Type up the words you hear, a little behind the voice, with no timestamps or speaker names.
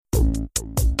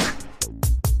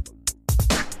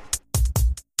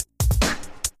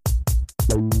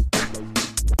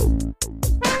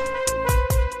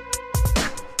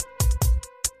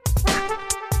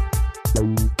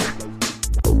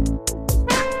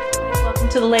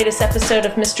to the latest episode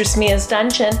of Mistress Mia's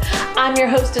Dungeon. I'm your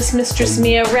hostess, Mistress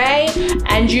Mia Ray,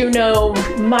 and you know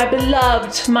my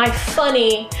beloved, my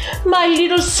funny, my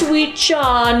little sweet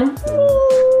John.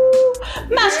 Ooh,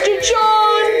 Master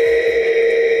John!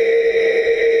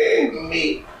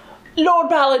 Me. Lord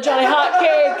Ballard Johnny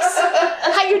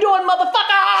Hotcakes! How you doing,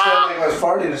 motherfucker? Sounded like I was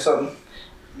farting or something.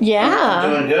 Yeah. I'm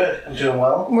doing good. I'm doing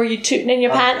well. Were you tooting in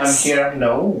your pants? I'm here.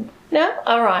 No. No?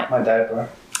 All right. My diaper.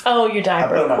 Oh, your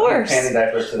diaper, I put of on course. my panty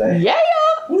diapers today. Yeah.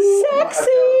 Sexy.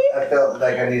 I felt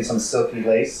like I needed some silky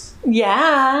lace.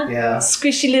 Yeah. Yeah.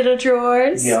 Squishy little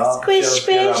drawers. Yeah. Squish, Feels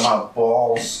good squish. on my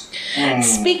balls.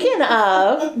 Speaking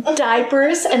of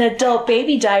diapers and adult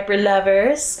baby diaper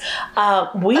lovers,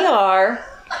 we are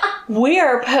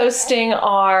posting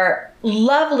our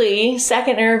lovely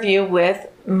second interview with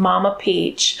Mama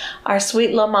Peach, our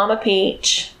sweet little Mama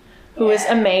Peach, who is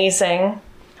amazing,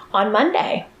 on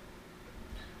Monday.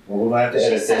 Well, we're going to have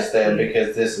to edit this then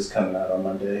because this is coming out on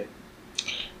Monday.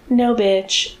 No,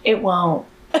 bitch, it won't.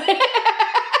 Okay.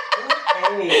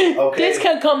 This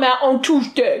can come out on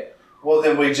Tuesday. Well,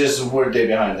 then we're a day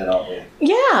behind then, aren't we?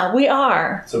 Yeah, we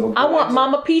are. So I want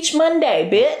Mama Peach Monday,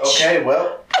 bitch. Okay,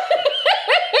 well.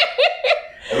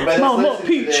 Everybody that's Mama listening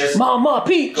Peach, to this, Mama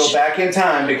Peach. go back in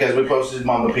time because we posted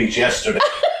Mama Peach yesterday.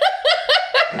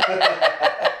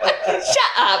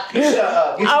 Shut up. Shut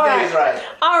up. Get your days right.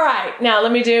 All right. Now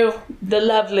let me do the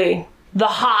lovely, the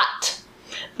hot,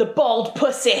 the bald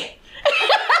pussy,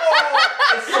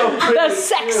 Oh, it's so pretty. the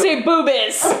sexy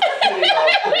boobies,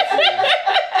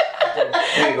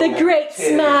 the great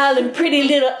smile and pretty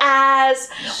little eyes.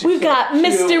 We've got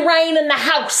Misty Rain in the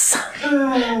house.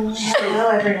 Hello,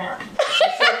 everyone.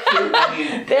 She's so cute when you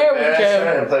There we embarrass go.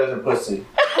 her and play with her pussy.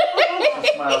 She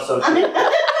smiles so cute.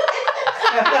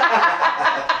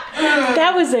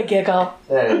 That was a giggle.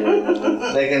 There it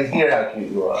is. They can hear how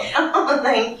cute you are. Oh,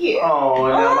 thank you. Oh,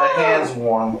 and now my hand's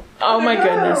warm. Oh my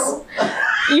goodness.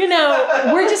 You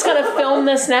know, we're just going to film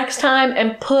this next time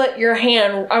and put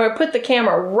put the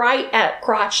camera right at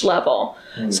crotch level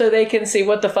so they can see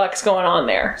what the fuck's going on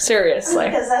there. Seriously.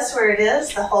 Because that's where it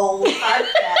is, the whole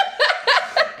podcast.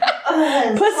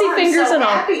 Pussy fingers so and all.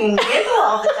 happy and giggle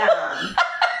all the time.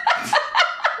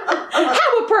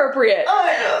 How appropriate.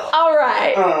 Oh, All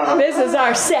right. This is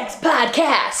our sex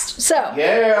podcast. So,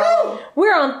 Yeah.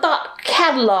 we're on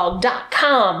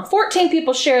thoughtcatalog.com. 14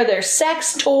 people share their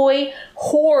sex toy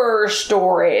horror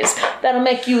stories that'll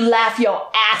make you laugh your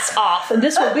ass off. And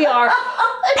this will be our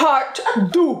part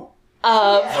 2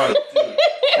 of...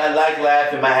 I like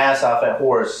laughing my ass off at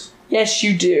horse. Yes,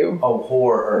 you do. Oh,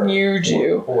 horror. You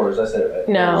do. Horrors, I said it right.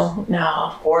 No.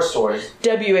 Horror stories.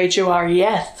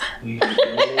 WHORES.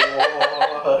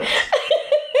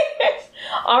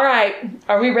 All right.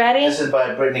 Are we ready? This is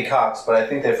by Brittany Cox, but I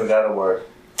think they forgot a word.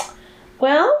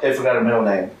 Well, They forgot a middle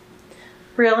name.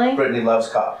 really? Brittany loves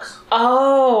Cox.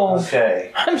 Oh.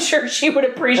 Okay. I'm sure she would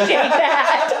appreciate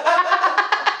that.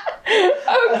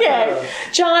 Okay.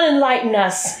 John, enlighten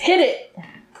us. Hit it.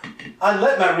 I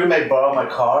let my roommate borrow my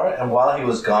car, and while he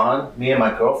was gone, me and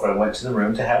my girlfriend went to the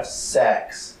room to have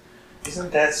sex.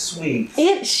 Isn't that sweet?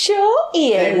 It sure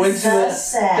They went is. to The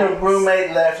sex. the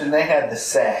roommate left, and they had the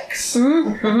sex.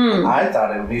 Mm-hmm. I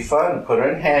thought it would be fun. Put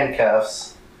her in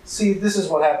handcuffs. See, this is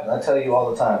what happens. I tell you all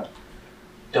the time.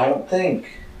 Don't think,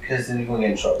 because then you're going to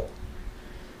get in trouble.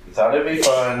 He thought it would be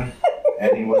fun,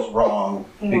 and he was wrong.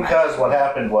 Because what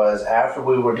happened was, after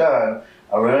we were done,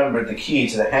 I remembered the key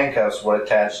to the handcuffs were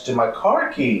attached to my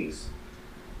car keys,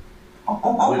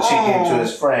 which he gave to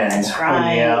his friend. That's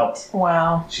right. Yeah.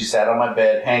 Wow. She sat on my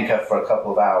bed, handcuffed for a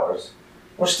couple of hours.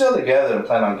 We're still together and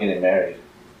plan on getting married.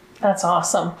 That's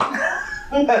awesome. Wow,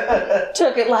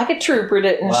 Took it like a trooper,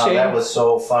 didn't she? that was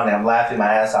so funny. I'm laughing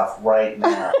my ass off right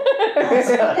now. That's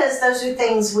because those are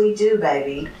things we do,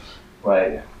 baby.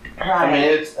 Right. Right. I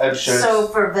mean, I'm sure. So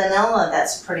for vanilla,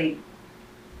 that's pretty.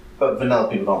 But vanilla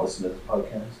people don't listen to this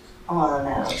podcast. Oh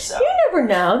no. So You never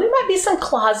know. There might be some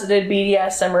closeted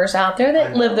BDSMers out there I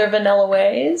that know. live their vanilla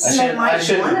ways. I They shouldn't, might I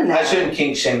shouldn't, wanna know. I shouldn't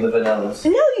kink shame the vanillas.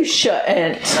 No, you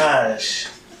shouldn't. Gosh.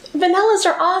 Vanillas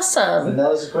are awesome.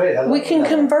 Vanillas are great. I love We can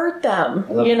vanilla. convert them,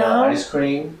 I love you vanilla know? ice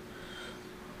cream.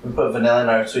 We put vanilla in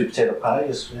our sweet potato pie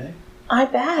yesterday. I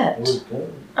It bet. was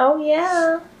good. Oh,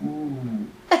 yeah. Mm.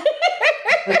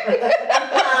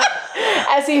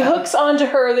 As he hooks onto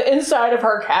her, the inside of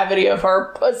her cavity of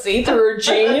her pussy through her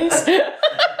jeans. well,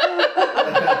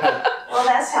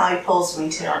 that's how he pulls me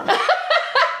to him.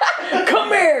 Come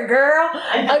here, girl.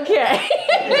 Okay.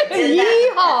 Did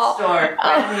that Yeehaw. store,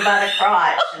 grabbed me by the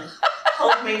crotch and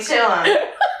pulled me to him. I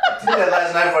did that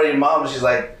last night for your mom, and she's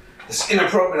like, it's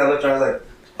inappropriate. I looked at her, I was like,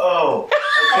 oh,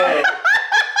 okay.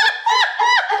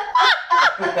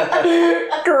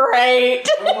 Great.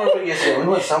 Where were we yesterday? We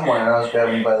went somewhere and I was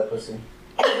grabbing you by the pussy.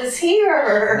 It was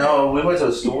here. No, we went to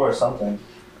a store or something.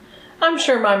 I'm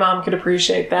sure my mom could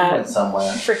appreciate We that. went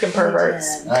somewhere. Freaking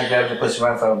perverts. And I grabbed the pussy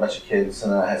right in front of a bunch of kids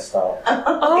and then I had to stop.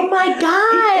 Oh my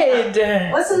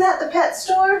God. Wasn't that the pet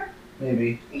store?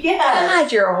 Maybe. Yes.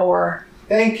 God, you're a whore.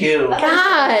 Thank you.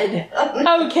 God.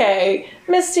 Okay.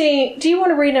 Misty, do you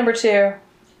want to read number 2?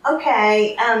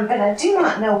 Okay, but I do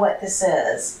not know what this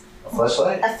is. A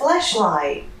fleshlight? A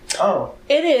fleshlight. Oh.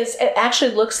 It is. It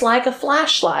actually looks like a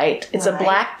flashlight. It's a Right.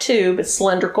 black tube. It's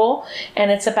cylindrical,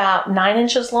 and it's about 9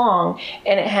 inches long,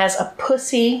 and it has a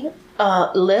pussy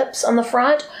lips on the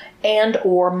front and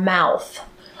or mouth.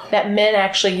 That men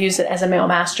actually use it as a male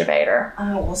masturbator.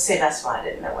 Oh, well, see, that's why I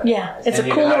didn't know what Yeah, it was. it's a And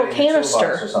you cool can hide little it in a toolbox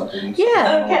canister. or something.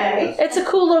 Yeah. Okay. It's a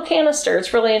cool little canister.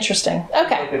 It's really interesting.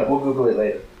 Okay, We'll Google it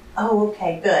later. Oh,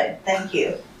 okay, good. Thank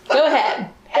you. go ahead.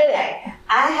 Hit it. Okay,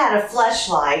 I had a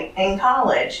fleshlight in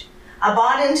college. I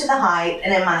bought into the hype,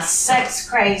 and in my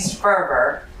sex-crazed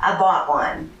fervor, I bought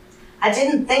one. I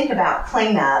didn't think about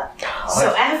cleanup,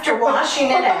 so after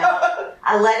washing it out,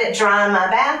 I let it dry in my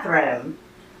bathroom.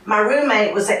 My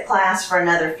roommate was at class for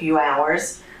another few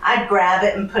hours. I'd grab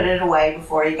it and put it away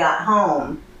before he got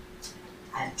home.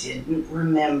 I didn't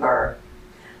remember.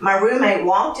 My roommate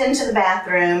walked into the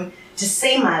bathroom to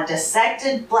see my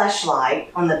dissected fleshlight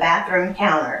on the bathroom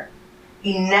counter.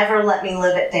 He never let me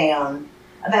live it down.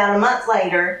 About a month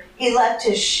later, he left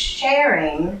his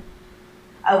sharing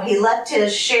on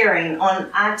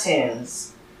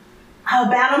iTunes.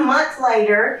 About a month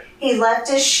later, he left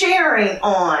his sharing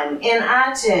on in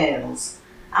iTunes.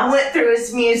 I went through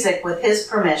his music with his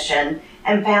permission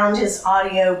and found his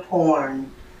audio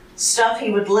porn, stuff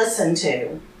he would listen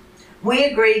to. We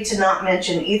agreed to not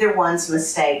mention either one's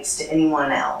mistakes to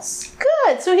anyone else.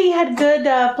 Good. So he had good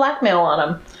blackmail on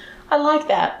him. I like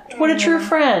that. What a true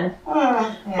friend.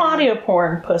 Yeah. Audio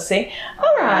porn, pussy.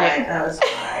 All right. That was all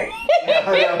right.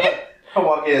 I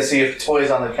walk in and see if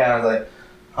toys on the counter. Like,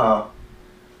 huh?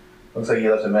 Looks like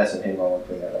you left a mess in here. I want to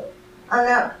clean that up. I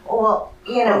know. Well,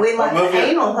 we left the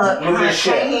anal hook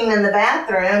hanging in the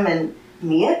bathroom, and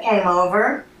Mia came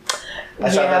over. I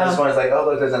saw that this morning. It's like, oh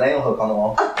look, there's an anal hook on the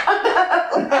wall.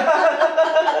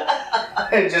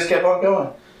 It just kept on going.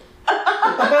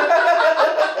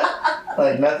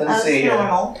 Like nothing to That's see here.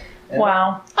 normal. Yeah.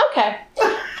 Wow. Okay.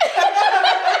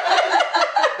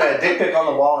 Got a dick pic on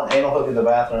the wall and anal hook in the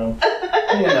bathroom.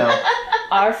 You know,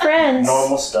 Our friends.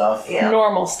 normal stuff. Yeah.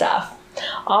 Normal stuff.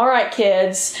 All right,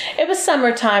 kids. It was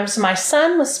summertime, so my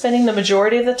son was spending the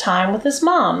majority of the time with his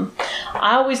mom.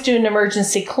 I always do an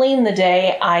emergency clean the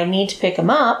day I need to pick him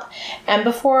up, and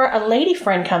before a lady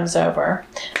friend comes over.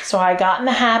 So I got in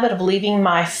the habit of leaving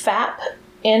my FAP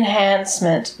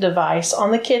enhancement device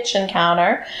on the kitchen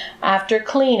counter after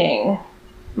cleaning.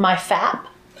 My FAP?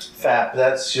 Fap,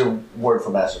 that's your word for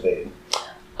masturbating.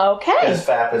 Okay. Because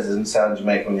fap is the sound you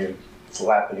make when you're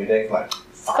slapping your dick. Like,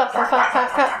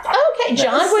 Okay,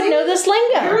 John would know this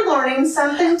lingo. You're learning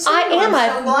something too. I am. I'm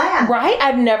so glad. Right?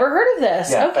 I've never heard of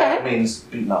this. yeah, Okay. fap means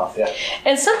beating off, yeah.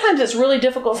 And sometimes it's really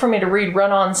difficult for me to read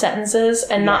run-on sentences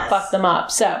and not Yes. fuck them up.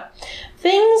 So,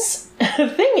 thing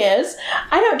is,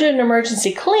 I don't do an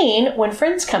emergency clean when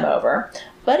friends come over.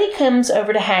 Buddy comes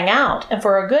over to hang out, and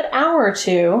for a good hour or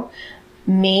two,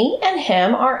 me and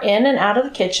him are in and out of the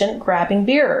kitchen grabbing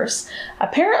beers.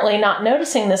 Apparently not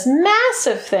noticing this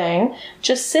massive thing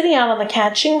just sitting out on the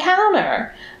kitchen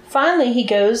counter. Finally, he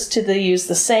goes to use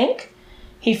the sink.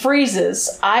 He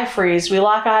freezes. I freeze. We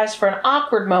lock eyes for an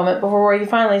awkward moment before he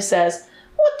finally says,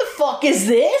 "What the fuck is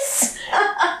this?"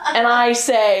 And I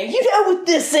say, "You know what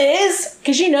this is?"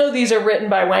 Because you know these are written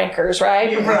by wankers,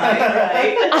 right?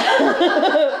 Right.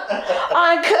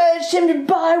 I encouraged him to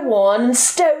buy one and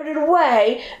stowed it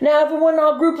away. Now everyone in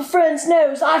our group of friends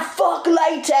knows I fuck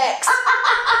latex.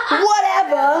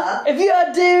 Whatever. If you're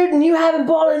a dude and you haven't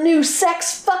bought a new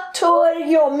sex fuck toy,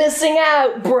 you're missing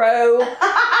out, bro.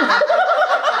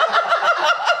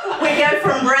 We go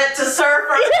from Brit to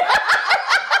surfer.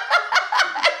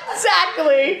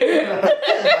 Exactly.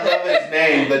 I love his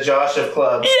name, the Josh of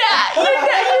clubs. Yeah, you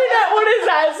know, what does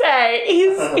that say?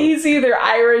 He's either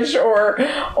Irish or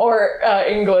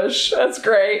English. That's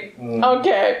great.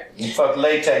 Okay. You fuck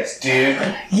latex, dude.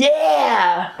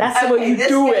 Yeah, that's the way you this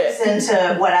do goes it.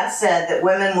 into what I said, that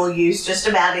women will use just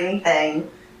about anything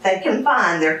they can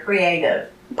find. They're creative.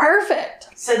 Perfect.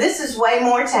 So this is way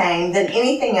more tame than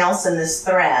anything else in this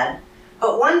thread.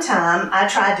 But one time I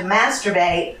tried to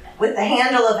masturbate with the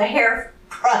handle of a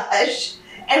hairbrush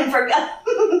and forgot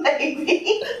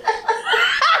maybe.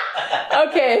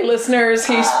 Okay, listeners,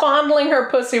 he's fondling her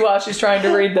pussy while she's trying to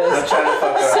read I'm this. trying to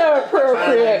fuck her So up. I'm trying to make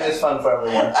appropriate. this fun for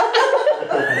everyone.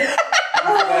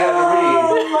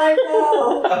 Oh my God.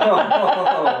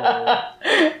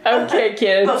 Okay,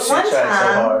 kids. But one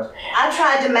time, I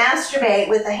tried to masturbate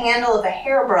with the handle of a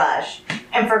hairbrush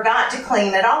and forgot to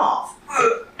clean it off.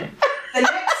 The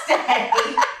next day,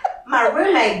 my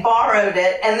roommate borrowed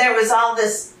it, and there was all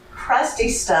this crusty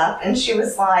stuff, and she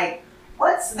was like,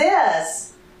 "What's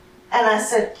this?" And I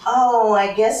said, "Oh,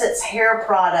 I guess it's hair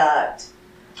product."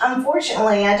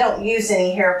 Unfortunately, I don't use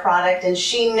any hair product, and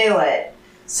she knew it.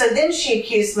 So then she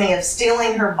accused me of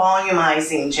stealing her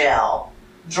volumizing gel.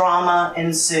 Drama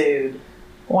ensued.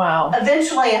 Wow.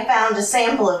 Eventually, I found a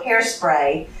sample of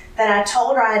hairspray that I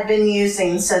told her I'd been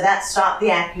using, so that stopped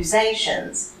the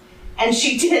accusations. And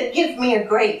she did give me a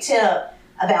great tip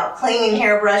about cleaning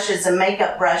hairbrushes and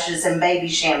makeup brushes and baby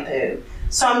shampoo.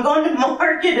 So I'm going to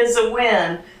mark it as a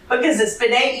win because it's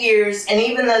been 8 years, and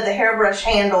even though the hairbrush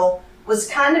handle was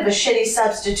kind of a shitty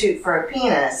substitute for a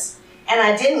penis, and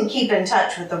I didn't keep in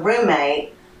touch with the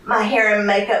roommate, my hair and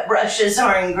makeup brushes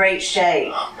are in great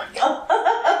shape. Oh my God.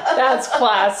 That's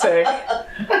classic.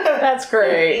 That's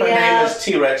great. Her name is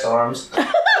T-Rex Arms. I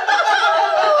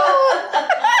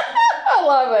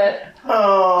love it.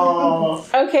 Oh.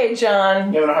 Okay,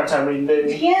 John. You having a hard time reading,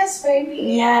 baby? Yes, baby.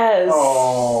 Yes.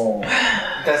 Oh.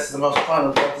 That's the most fun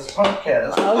about this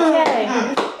podcast. Okay.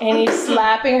 And he's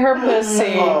slapping her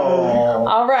pussy. Oh.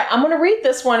 All right. I'm going to read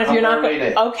this one if I'm you're not gonna going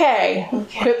read it. Okay.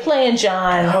 Quit playing,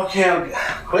 John. Okay,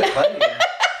 quit playing.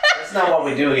 That's not what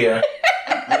we do here.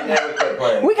 We never quit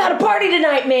playing. We got a party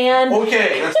tonight, man.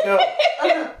 Okay, let's go.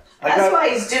 That's why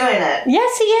he's doing it.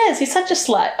 Yes, he is. He's such a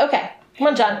slut. Okay. Come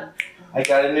on, John. I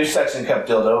got a new suction cup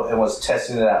dildo and was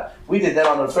testing it out. We did that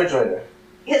on the refrigerator.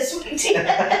 Yes, we did.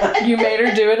 You made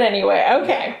her do it anyway.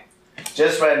 Okay.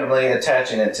 Just randomly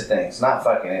attaching it to things, not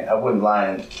fucking it. I wouldn't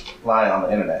lie on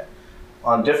the internet.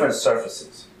 On different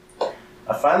surfaces.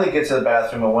 I finally get to the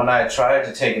bathroom, and when I tried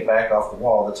to take it back off the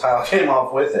wall, the tile came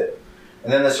off with it.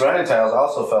 And then the surrounding tiles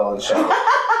also fell in the shower.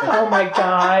 Oh my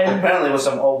God. Apparently it was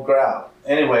some old grout.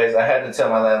 Anyways, I had to tell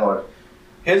my landlord.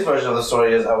 His version of the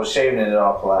story is I was shaving and it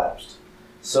all collapsed.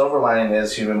 Silver lining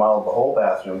is he remodeled the whole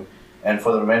bathroom, and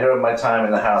for the remainder of my time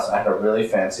in the house, I had a really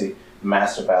fancy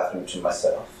master bathroom to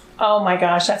myself. Oh my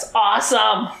gosh, that's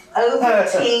awesome.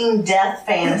 Over-teen death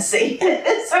fantasy.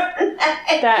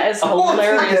 That is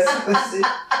hilarious.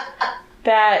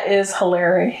 That is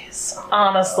hilarious,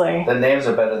 honestly. The names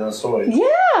are better than the stories.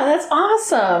 Yeah, that's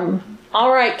awesome.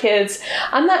 All right, kids.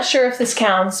 I'm not sure if this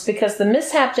counts because the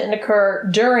mishap didn't occur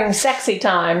during sexy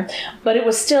time, but it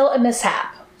was still a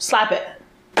mishap. Slap it.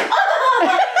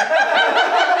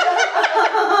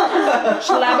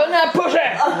 Slapping that pussy.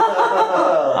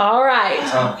 All right.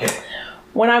 Okay.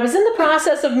 When I was in the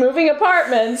process of moving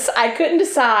apartments, I couldn't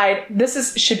decide.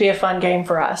 Should be a fun game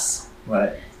for us.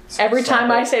 Right. Every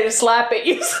time I say to slap it,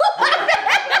 you slap it.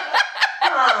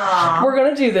 We're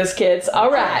going to do this, kids. All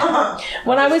right.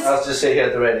 When I'll just sit here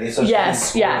at the ready. So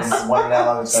yes. Wondering how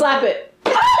long it's slap it.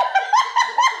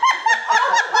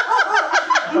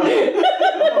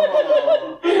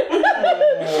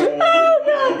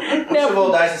 Now,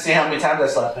 roll dice to see how many times I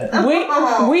slap it.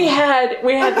 We had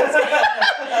this.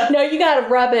 No, you got to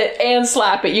rub it and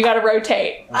slap it. You got to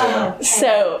rotate.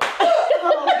 So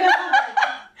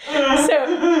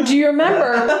do you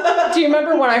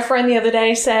remember when our friend the other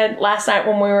day said last night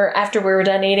after we were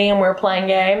done eating and we were playing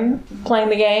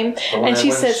the game, and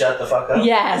she said, "Shut the fuck up."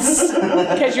 Yes,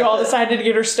 because you all decided to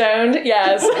get her stoned.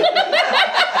 Yes.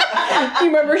 You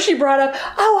remember she brought up,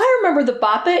 oh, I remember the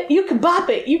bop it. You can bop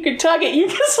it. You can tug it. You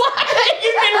can slap it.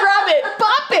 You can rub it.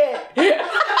 Bop it.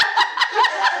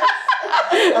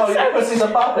 Oh, your pussy's a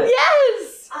bop it. Yes.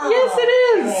 Yes, it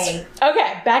is.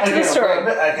 Okay, back to the story.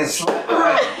 I can slap it.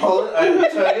 I can pull it. I can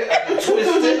tug it. I can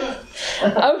twist it.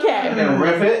 Okay. I can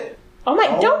rip it. Oh my!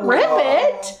 Don't rip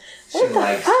it. What the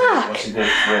fuck?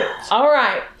 All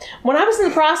right. When I was in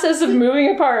the process of moving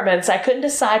apartments, I couldn't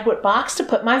decide what box to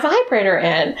put my vibrator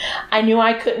in. I knew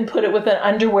I couldn't put it within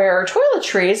underwear or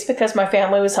toiletries because my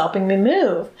family was helping me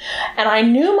move. And I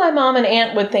knew my mom and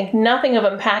aunt would think nothing of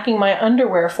unpacking my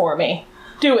underwear for me.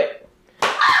 Do it.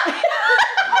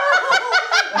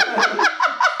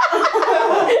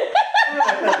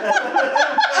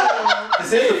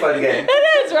 This is a fun game. It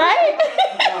is, right?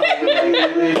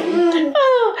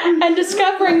 And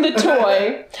discovering the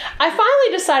toy, I finally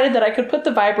decided that I could put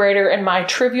the vibrator in my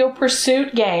Trivial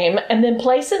Pursuit game and then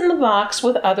place it in the box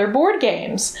with other board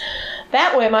games.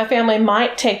 That way my family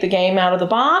might take the game out of the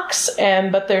box,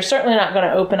 but they're certainly not going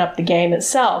to open up the game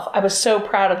itself. I was so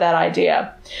proud of that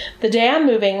idea. The day I'm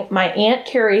moving, my aunt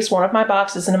carries one of my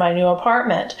boxes into my new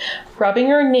apartment. Rubbing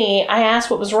her knee, I asked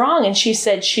what was wrong, and she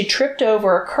said she tripped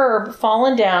over a curb,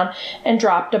 fallen down, and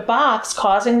dropped a box,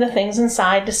 causing the things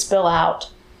inside to spill out.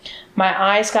 My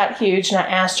eyes got huge, and I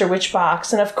asked her which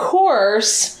box, and of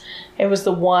course, it was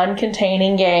the one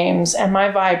containing games and my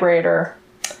vibrator.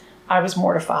 I was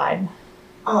mortified.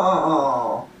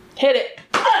 Oh. Hit it.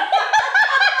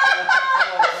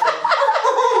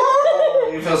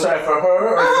 You feel sorry for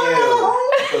her or you?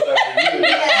 You feel sorry for you?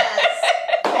 Yes.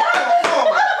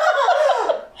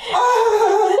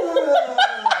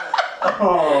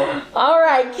 Oh. All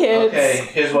right, kids. Okay,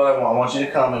 here's what I want. I want you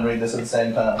to come and read this at the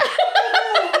same time.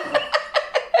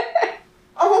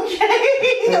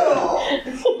 Okay. No.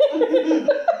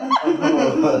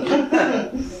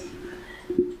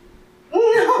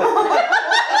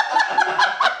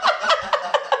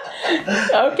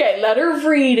 Okay, let her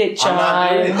read it, John. I'm not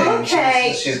doing anything.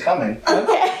 Okay. She's coming.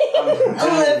 Okay.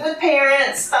 I live with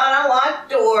parents, thought I locked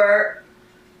door.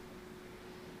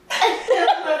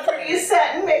 My prettiest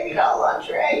satin baby doll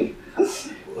lingerie.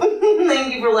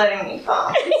 Thank you for letting me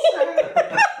come.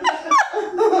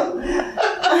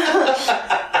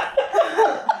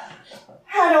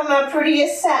 Had on my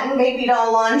prettiest satin baby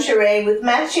doll lingerie with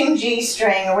matching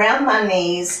G-string around my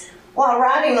knees while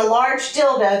riding a large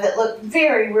dildo that looked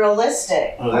very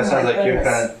realistic. Oh, that sounds like your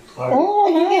kind of...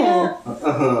 Yeah.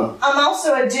 I'm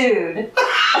also a dude.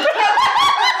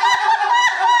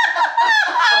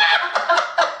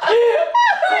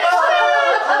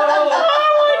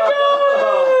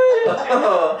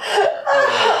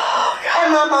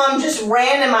 And my mom just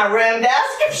ran in my room to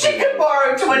ask if she could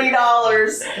borrow $20.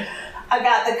 I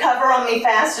got the cover on me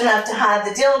fast enough to hide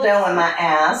the dildo in my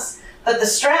ass, but the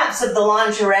straps of the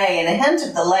lingerie and a hint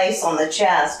of the lace on the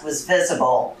chest was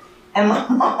visible, and my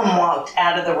mom walked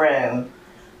out of the room.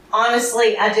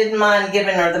 Honestly, I didn't mind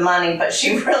giving her the money, but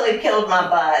she really killed my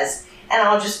buzz. And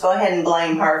I'll just go ahead and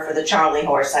blame her for the Charlie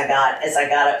horse I got as I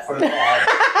got up from bed.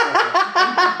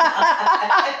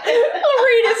 I'll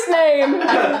read his name.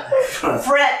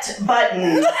 Fret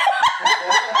Button.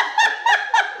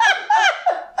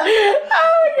 Oh,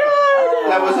 my God.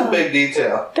 That was a big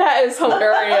detail. That is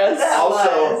hilarious.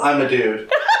 Also, I'm a dude.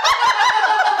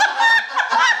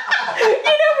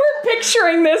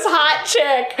 Picturing this hot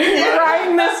chick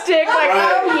riding this dick like,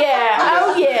 Right. oh yeah,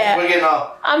 oh yeah. We're getting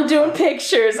all... I'm doing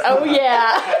pictures, oh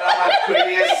yeah. Had on my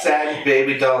prettiest satin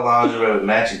baby doll lingerie with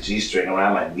matching G-string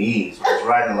around my knees. Was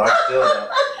riding a large dildo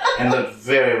and looked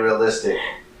very realistic.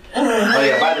 Oh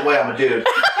yeah, by the way, I'm a dude.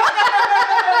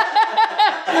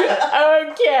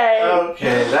 Okay.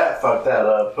 Okay, that fucked that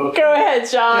up. Okay. Go ahead,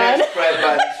 John. Thanks, Fred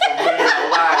Buttons, for ruining my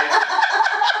life.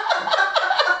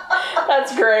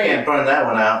 That's great. Can't burn that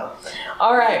one out.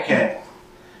 All right. Okay.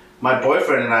 My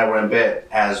boyfriend and I were in bed,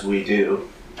 as we do,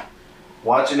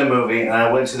 watching a movie, and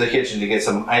I went to the kitchen to get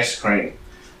some ice cream.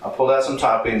 I pulled out some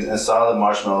toppings and saw the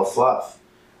marshmallow fluff.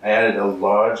 I added a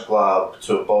large glob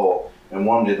to a bowl and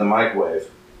warmed it in the microwave.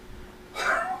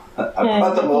 I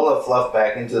brought the bowl of fluff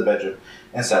back into the bedroom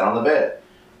and sat on the bed.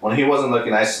 When he wasn't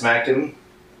looking, I smacked him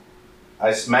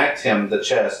the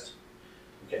chest.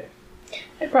 Okay.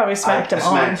 It probably smacked him I on.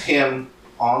 smacked him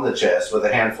on the chest with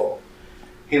a handful.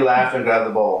 He laughed and grabbed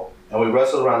the bowl, and we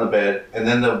wrestled around the bed, and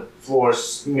then the floor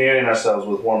smearing ourselves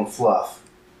with warm fluff.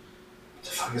 What the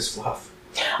fuck is fluff?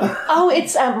 Oh,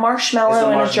 it's a marshmallow It's a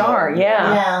in a marshmallow. jar.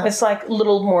 Yeah. Yeah. It's like a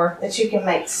little more. That you can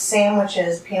make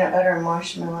sandwiches, peanut butter and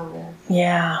marshmallow with.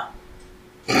 Yeah.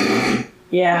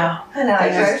 Yeah. I know, I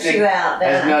grossed you out.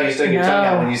 No, you stuck your tongue No.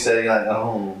 out when you said it. You're like,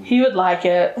 oh. He would like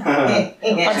it. Oh. On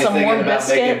She's some thinking warm about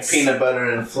making biscuits. peanut butter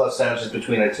and fluff sandwiches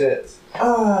between her tits.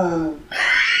 Oh.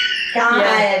 God.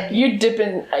 Yeah. You'd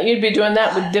be doing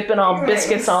that with dipping all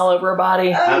biscuits all over her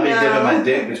body. I'll be no. dipping my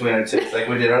dick between her tits like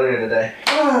we did earlier today.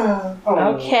 Oh.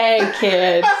 Okay,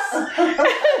 kids.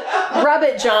 Rub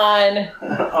it, John.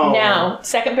 Oh. Now,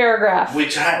 second paragraph. We're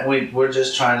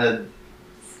just trying to.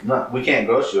 We can't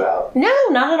gross you out. No,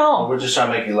 not at all. We're just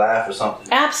trying to make you laugh or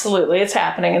something. Absolutely. It's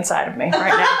happening inside of me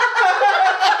right now.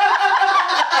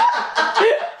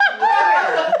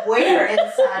 Where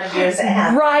inside of you is it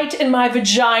happening? Right in my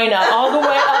vagina, all the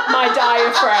way up my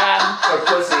diaphragm. Her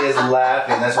pussy is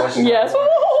laughing. That's why she's. Yes. Everything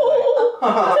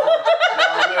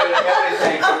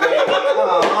for me.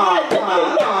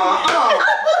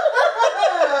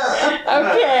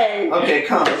 Okay. Okay,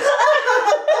 come.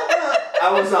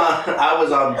 I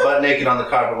was on butt naked on the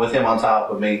carpet with him on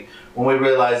top of me when we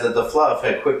realized that the fluff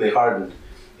had quickly hardened.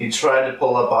 He tried to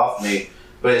pull up off me,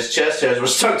 but his chest hairs were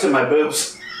stuck to my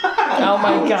boobs. Oh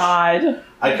my God.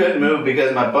 I couldn't move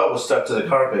because my butt was stuck to the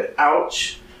carpet.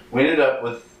 Ouch. We ended up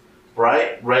with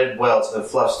bright red welts of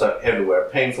fluff stuck everywhere.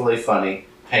 Painfully funny.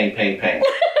 Pain, pain, pain.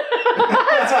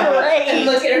 That's great. And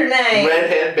look at her name.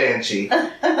 Redhead Banshee.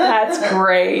 That's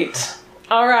great.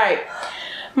 All right.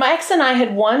 My ex and I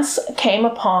had once came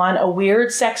upon a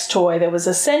weird sex toy that was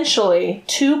essentially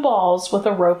 2 balls with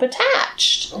a rope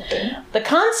attached. Okay. The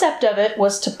concept of it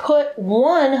was to put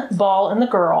one ball in the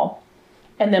girl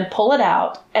and then pull it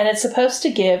out, and it's supposed to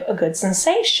give a good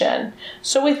sensation.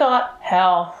 So we thought,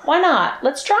 hell, why not?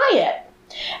 Let's try it.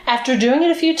 After doing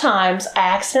it a few times, I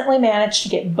accidentally managed to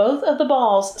get both of the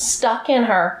balls stuck in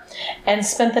her and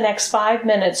spent the next 5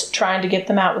 minutes trying to get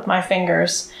them out with my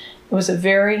fingers. It was a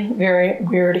very, very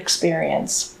weird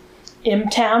experience.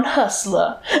 M-Town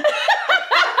Hustler.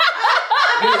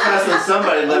 He was hustling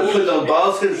somebody and put those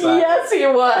balls inside. Yes, he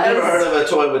was. I never heard of a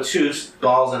toy with 2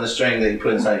 balls and a string that you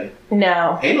put inside you.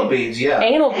 No. Anal beads, yeah.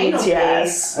 Anal beads,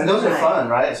 yes. And those are fun,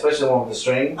 right? Especially the one with the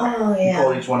string. Oh, You yeah.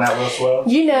 pull each one out real slow.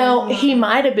 You know, he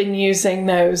might have been using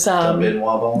those. Benoit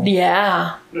ball.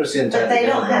 Yeah. I've never seen them But they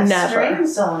don't have Never.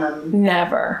 strings on them.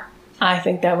 Never. I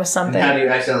think that was something. And how do you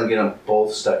accidentally get them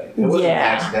both stuck in? It wasn't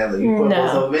Yeah. accidentally. You put No.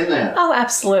 both of them in there. Oh,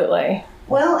 absolutely.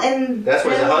 Well, and That's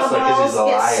why he's a then the hustler, 'cause he's a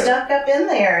balls liar. get stuck up in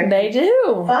there. They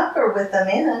do. Fuck her with them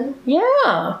in.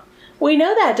 Yeah. We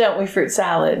know that, don't we, Fruit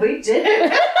Salad? We do.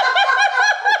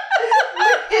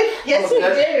 Yes, we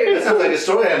That do. sounds like a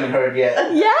story I haven't heard yet.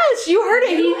 Yes, you heard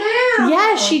it. You have.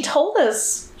 Yeah, she told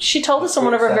us. She told us in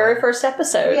one of her very first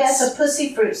episodes. Yes, a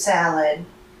pussy fruit salad.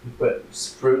 You put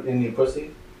fruit in your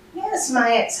pussy? Yes,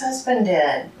 my ex-husband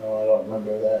did. Oh, I don't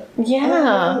remember that.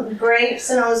 Yeah. Grapes,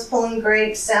 and I was pulling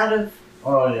grapes out of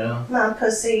Oh, yeah. my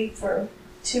pussy for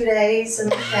 2 days in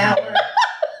the shower.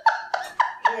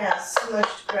 Yeah,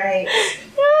 smushed grapes.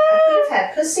 I could have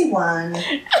had pussy wine.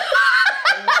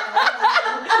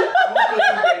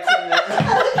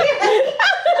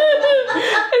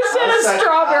 Instead of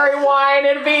strawberry wine,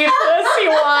 it'd be pussy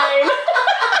wine.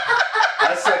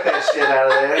 I suck that shit out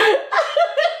of there.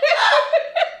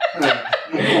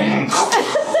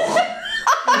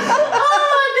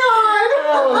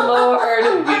 Oh,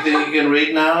 Lord. Do you think you can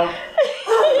read now?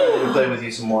 Let me play with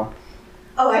you some more.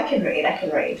 Oh, I can read.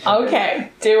 Okay,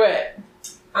 do it.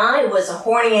 I was a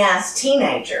horny ass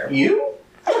teenager. You?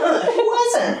 Who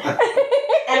wasn't?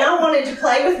 And I wanted to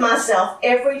play with myself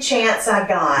every chance I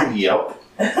got. Yep.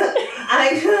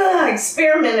 I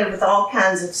experimented with all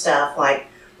kinds of stuff, like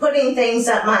putting things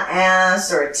up my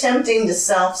ass or attempting to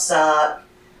self-suck.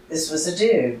 This was a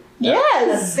dude.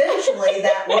 Yes. Eventually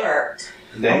that worked.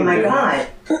 Dang, Oh my dude. God.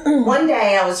 One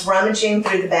day I was rummaging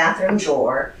through the bathroom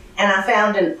drawer and I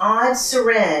found an odd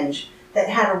syringe that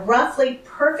had a roughly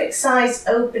perfect size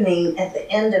opening at the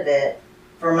end of it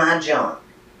for my junk.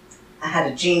 I had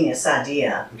a genius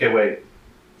idea. Okay, wait.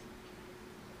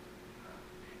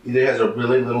 Either has a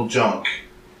really little junk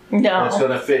that's No.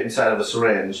 going to fit inside of a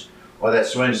syringe, or that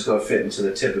syringe is going to fit into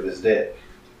the tip of his dick.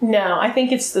 No, I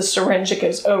think it's the syringe that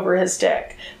goes over his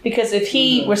dick. Because if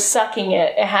he was sucking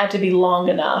it, it had to be long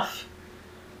enough.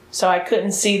 So I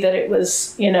couldn't see that it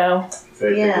was,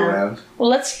 Very big Yeah. around. Well,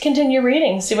 let's continue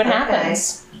reading, see what Okay.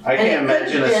 happens. I And can't it could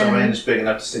imagine a have been- syringe big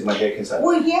enough to stick my dick inside.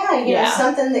 Well, yeah, Yeah.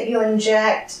 something that you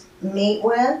inject meat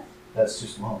with. That's too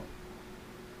small.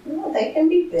 Well, they can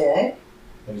be big.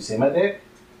 Have you seen my dick?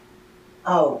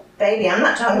 Oh, baby, I'm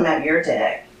not talking about your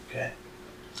dick. Okay.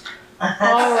 All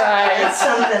right. That's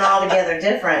something altogether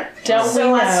different. Don't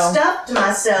So we I know? stuffed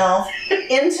myself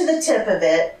into the tip of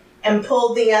it and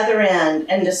pulled the other end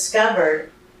and discovered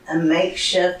a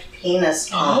makeshift penis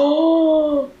pump.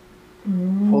 Oh.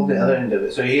 Hold the other end of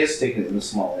it. So he is sticking it in the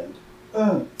small end.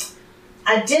 Mm.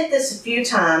 I did this a few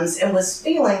times and was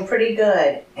feeling pretty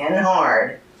good and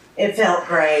hard. It felt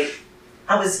great.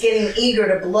 I was getting eager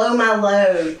to blow my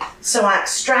load, so I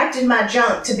extracted my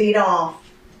junk to beat off.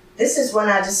 This is when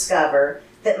I discovered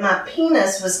that my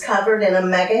penis was covered in a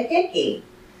mega hickey.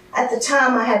 At the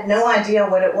time, I had no idea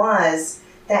what it was.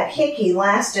 That hickey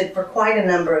lasted for quite a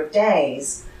number of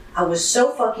days. I was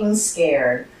so fucking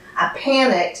scared. I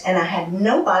panicked and I had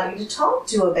nobody to talk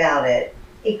to about it.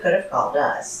 He could have called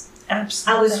us.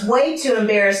 Absolutely. I was way too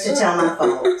embarrassed to tell my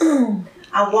folks.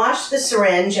 I washed the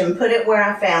syringe and put it where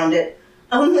I found it,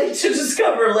 only to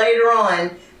discover later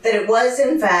on that it was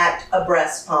in fact a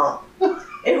breast pump.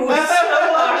 It was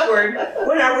so awkward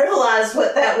when I realized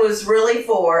what that was really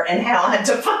for and how I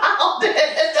defiled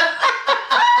it.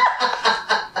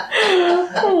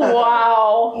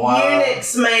 Wow. Wow.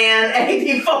 Unix Man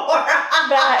 84.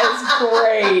 That is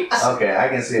great. Okay, I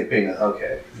can see a penis.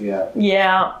 Okay, yeah.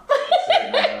 Yeah.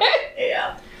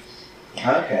 Yeah.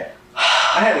 Okay.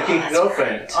 I had a kinky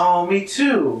girlfriend. Great. Oh, me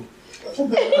too.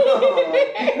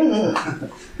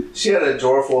 She had a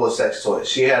drawer full of sex toys.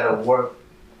 She had a work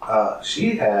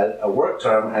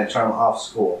term and a term off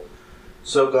school.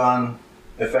 So gone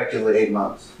effectively 8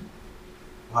 months.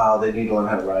 Wow, they need to learn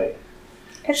how to write.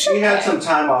 She had some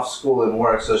time off school and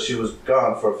work, so she was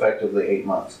gone for effectively 8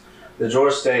 months. The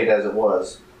drawer stayed as it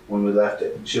was when we left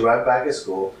it. She arrived back at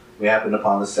school. We happened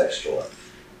upon the sex drawer.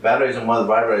 Batteries in one of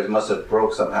the vibrators must have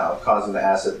broke somehow, causing the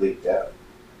acid leaked out.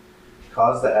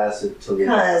 Caused the acid to leak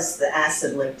out. Because the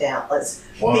acid leaked out. Because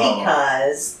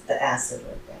the acid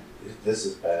leaked out. This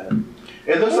is bad.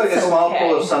 It looks like a small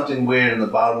pool of something weird, and the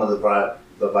bottom of the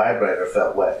vibrator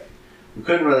felt wet. We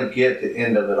couldn't really get the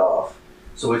end of it off,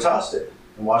 so we tossed it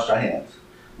and washed our hands.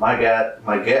 My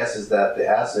guess is that the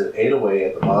acid ate away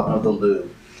at the bottom of the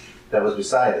lube that was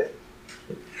beside it.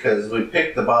 Because we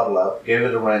picked the bottle up, gave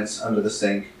it a rinse under the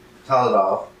sink, toweled it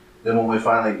off. Then when we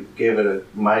finally gave it a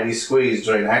mighty squeeze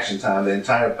during action time, the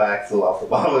entire back flew off the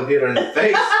bottle and hit her in the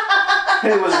face.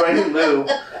 It was raining lube.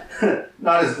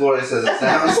 Not as glorious as it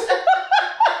sounds.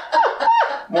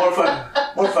 More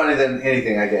funny than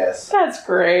anything, I guess. That's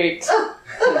great.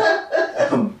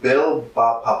 Bill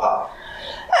Bop Papa.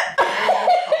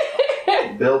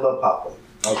 Bill Bop Papa.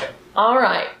 Okay. All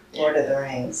right. Lord of the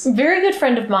Rings. A very good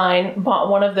friend of mine bought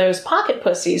one of those pocket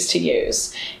pussies to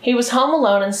use. He was home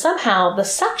alone and somehow the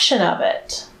suction of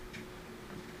it,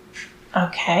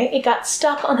 it got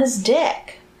stuck on his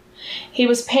dick. He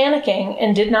was panicking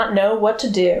and did not know what to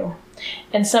do.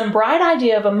 In some bright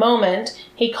idea of a moment,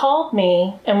 he called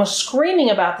me and was screaming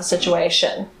about the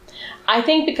situation. I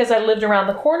think because I lived around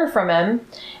the corner from him,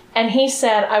 and he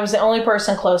said I was the only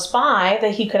person close by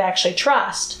that he could actually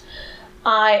trust.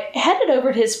 I headed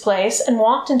over to his place and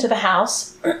walked into the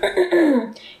house.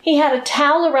 He had a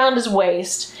towel around his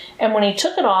waist, and when he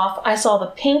took it off, I saw the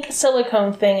pink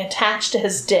silicone thing attached to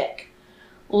his dick.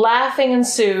 Laughing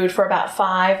ensued for about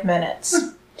 5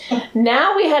 minutes.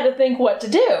 Now we had to think what to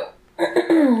do.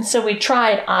 So we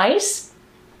tried ice,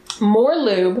 more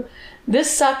lube.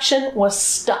 This suction was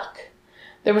stuck.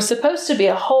 There was supposed to be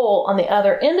a hole on the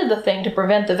other end of the thing to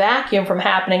prevent the vacuum from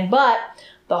happening, but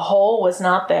the hole was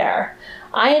not there.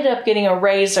 I ended up getting a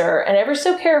razor and ever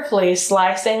so carefully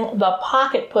slicing the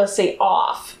pocket pussy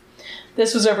off.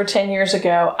 This was over 10 years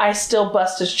ago. I still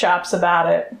bust his chops about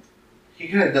it. He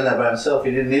could have done that by himself.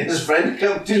 He didn't need his friend to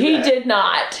come do that. He did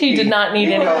not. He did not need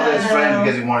anyone. He called his friend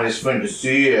because he wanted his friend to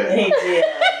see it. He did.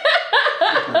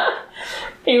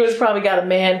 He was probably got a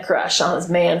man crush on his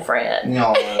man friend.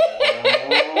 No.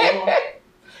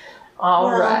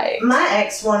 All right. My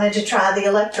ex wanted to try the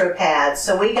electro pads,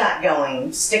 so we got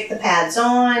going. Stick the pads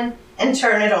on and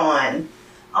turn it on.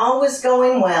 All was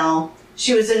going well.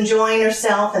 She was enjoying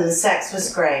herself and the sex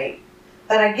was great.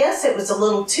 But I guess it was a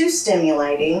little too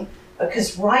stimulating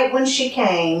because right when she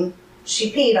came,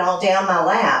 she peed all down my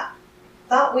lap.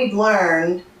 Thought we'd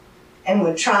learned and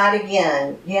would try it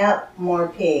again. Yep, more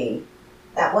pee.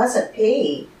 That wasn't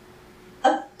pee.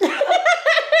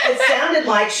 It sounded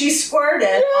like she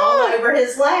squirted all over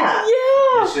his lap.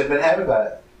 You should have been happy about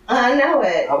it. I know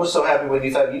it. I was so happy when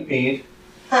you thought you peed.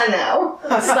 I know.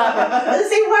 Stop it.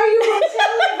 See, why you won't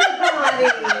tell everybody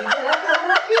that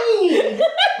I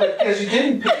peed? Because you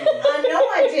didn't pee. I know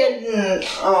I didn't.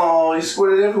 Oh, you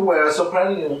squirted everywhere. I'm so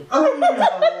proud of you. Oh, no.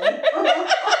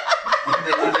 And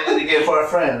then you did it again for our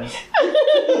friends.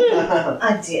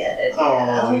 I did.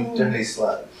 Oh, you dirty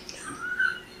slut.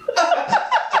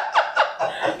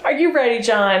 Are you ready,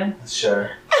 John?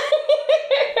 Sure.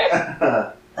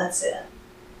 That's it.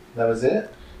 That was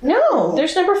it? No,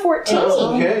 there's number 14.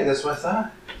 Oh, okay, that's what I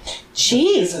thought.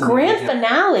 Jeez, grand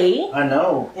finale. I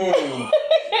know. I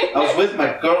was with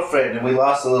my girlfriend and we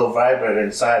lost a little vibrator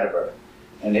inside of her.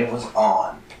 And it was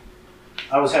on.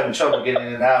 I was having trouble getting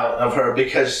it out of her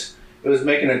because it was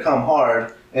making her come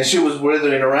hard and she was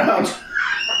writhing around.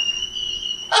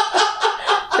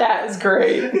 That is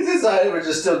great. His inside of her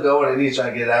just still going and he's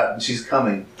trying to get it out and she's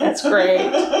coming. That's great.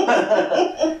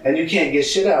 And you can't get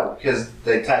shit out because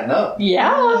they tighten up.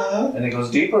 Yeah. And it goes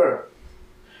deeper.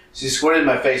 She squirted in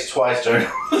my face twice during.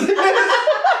 Good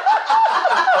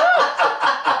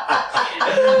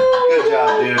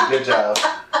job, dude. Good job.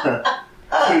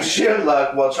 Through sheer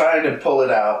luck, while trying to pull it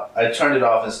out, I turned it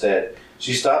off instead.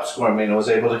 She stopped squirming and was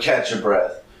able to catch her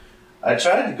breath. I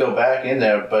tried to go back in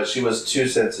there, but she was too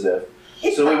sensitive.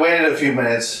 So we waited a few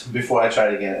minutes before I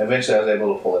tried again. Eventually, I was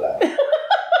able to pull it out.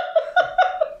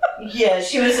 Yeah,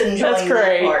 she was enjoying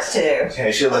that part too.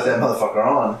 Okay, she let that motherfucker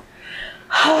on.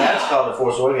 That's called a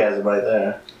forced orgasm right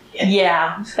there.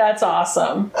 Yeah, that's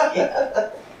awesome.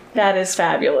 That is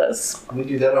fabulous. We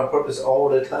do that on purpose all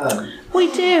the time.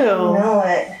 We do. I know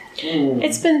it.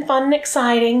 It's been fun and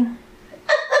exciting.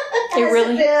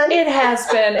 It has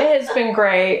been. It has been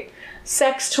great.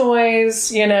 Sex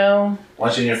toys, you know.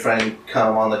 Watching your friend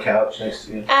come on the couch next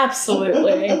to you.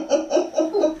 Absolutely.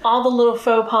 All the little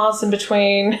faux pas in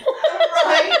between.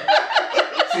 Right.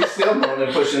 She's still going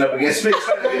and pushing up against me,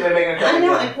 trying to get me to make her come I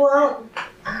know. again. Like, well,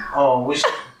 Oh, we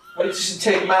should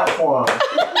take him out for him.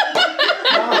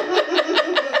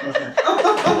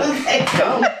 okay.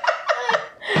 Come.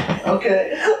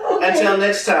 Okay. Until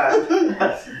next time,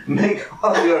 make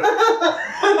all your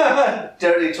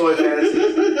dirty toy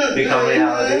fantasies become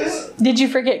realities. Did you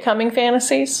forget coming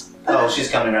fantasies? Oh, she's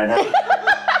coming right now.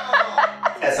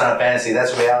 That's not a fantasy,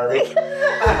 that's reality.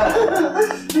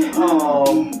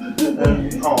 Oh.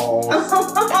 Oh.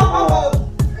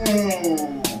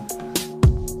 Oh.